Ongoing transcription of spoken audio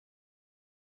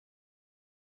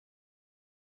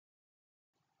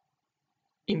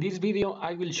In this video,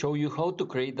 I will show you how to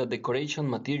create a decoration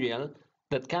material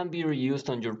that can be reused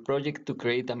on your project to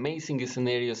create amazing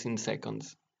scenarios in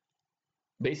seconds.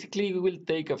 Basically, we will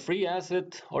take a free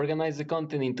asset, organize the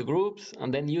content into groups,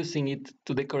 and then using it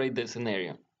to decorate the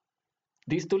scenario.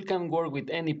 This tool can work with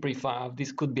any prefab.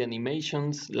 This could be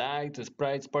animations, lights,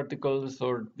 sprites, particles,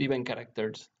 or even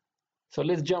characters. So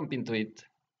let's jump into it.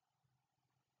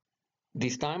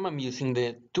 This time I'm using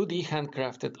the 2D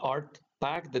handcrafted art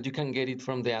pack that you can get it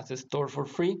from the asset store for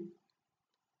free.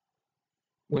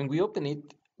 When we open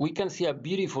it, we can see a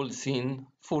beautiful scene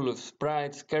full of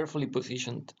sprites carefully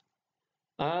positioned.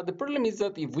 The problem is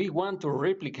that if we want to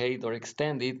replicate or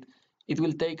extend it, it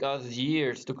will take us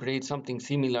years to create something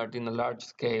similar in a large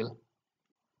scale.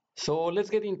 So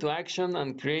let's get into action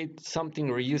and create something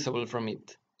reusable from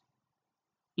it.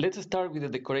 Let's start with the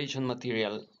decoration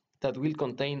material that will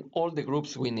contain all the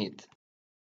groups we need.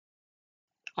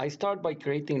 I start by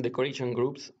creating decoration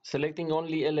groups, selecting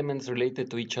only elements related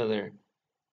to each other,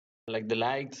 like the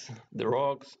lights, the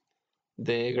rocks,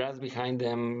 the grass behind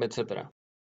them, etc.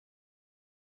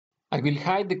 I will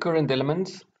hide the current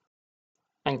elements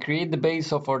and create the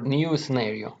base of our new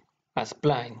scenario, a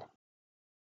spline.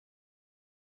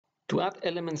 To add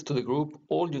elements to the group,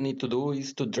 all you need to do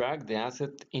is to drag the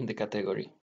asset in the category.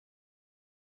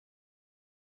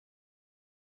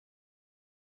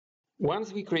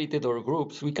 Once we created our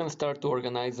groups, we can start to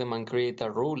organize them and create a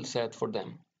rule set for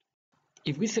them.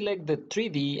 If we select the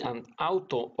 3D and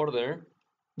auto order,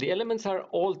 the elements are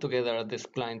all together at the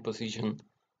spline position.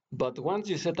 But once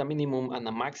you set a minimum and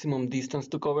a maximum distance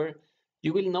to cover,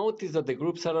 you will notice that the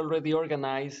groups are already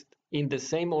organized in the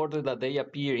same order that they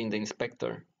appear in the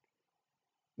inspector.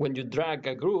 When you drag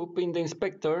a group in the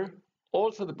inspector,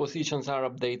 also the positions are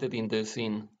updated in the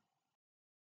scene.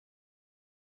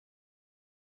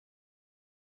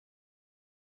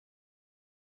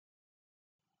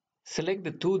 Select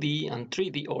the 2D and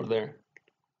 3D order.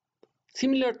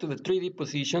 Similar to the 3D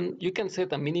position, you can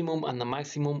set a minimum and a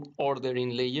maximum order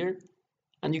in layer,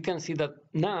 and you can see that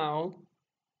now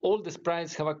all the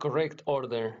sprites have a correct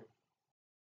order.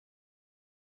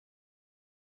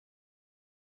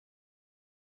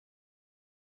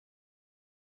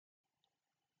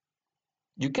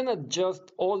 You can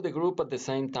adjust all the group at the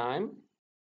same time,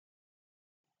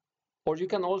 or you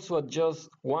can also adjust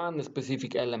one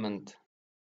specific element.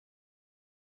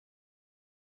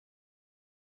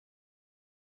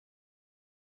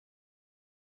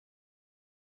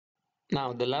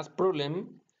 Now, the last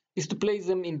problem is to place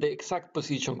them in the exact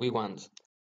position we want.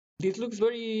 This looks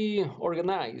very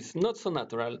organized, not so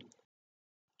natural.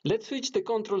 Let's switch the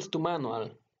controls to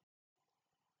manual.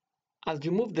 As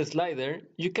you move the slider,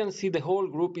 you can see the whole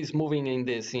group is moving in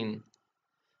the scene.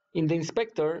 In the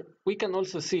inspector, we can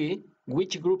also see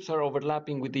which groups are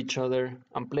overlapping with each other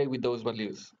and play with those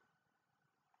values.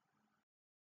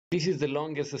 This is the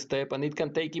longest step, and it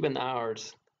can take even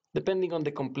hours, depending on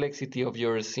the complexity of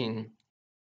your scene.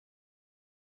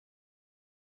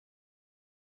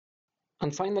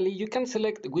 And finally, you can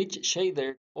select which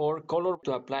shader or color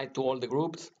to apply to all the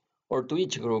groups or to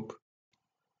each group.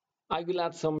 I will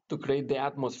add some to create the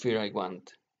atmosphere I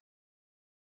want.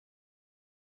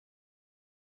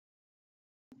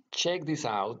 Check this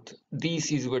out.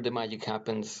 This is where the magic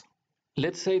happens.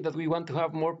 Let's say that we want to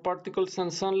have more particles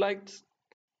and sunlight,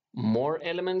 more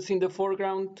elements in the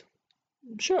foreground.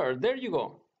 Sure, there you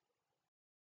go.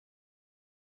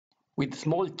 With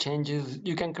small changes,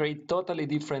 you can create totally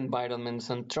different environments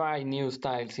and try new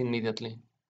styles immediately.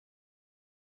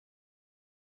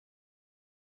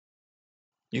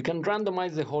 You can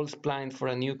randomize the whole spline for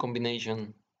a new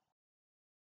combination.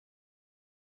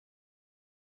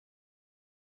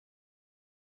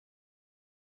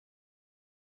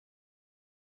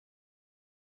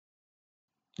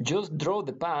 Just draw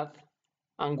the path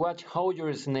and watch how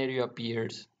your scenario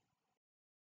appears.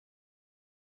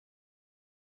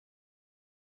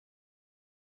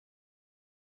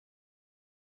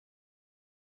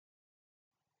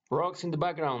 Rocks in the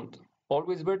background,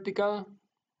 always vertical.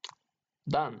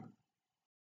 Done.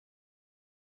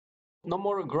 No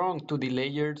more ground 2D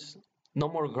layers, no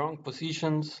more ground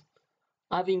positions.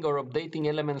 Adding or updating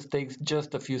elements takes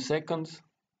just a few seconds.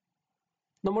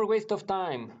 No more waste of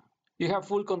time. You have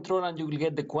full control and you will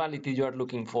get the quality you are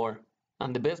looking for.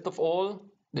 And the best of all,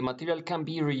 the material can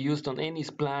be reused on any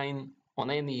spline,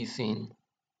 on any scene.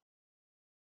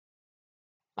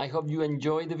 I hope you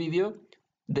enjoyed the video.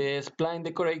 The Spline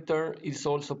Decorator is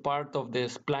also part of the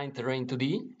Spline Terrain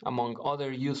 2D, among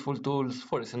other useful tools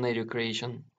for scenario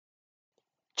creation.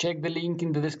 Check the link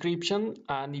in the description,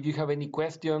 and if you have any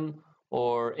question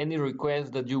or any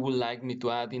request that you would like me to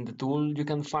add in the tool, you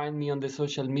can find me on the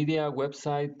social media,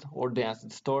 website, or the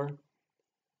asset store.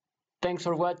 Thanks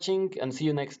for watching and see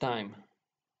you next time.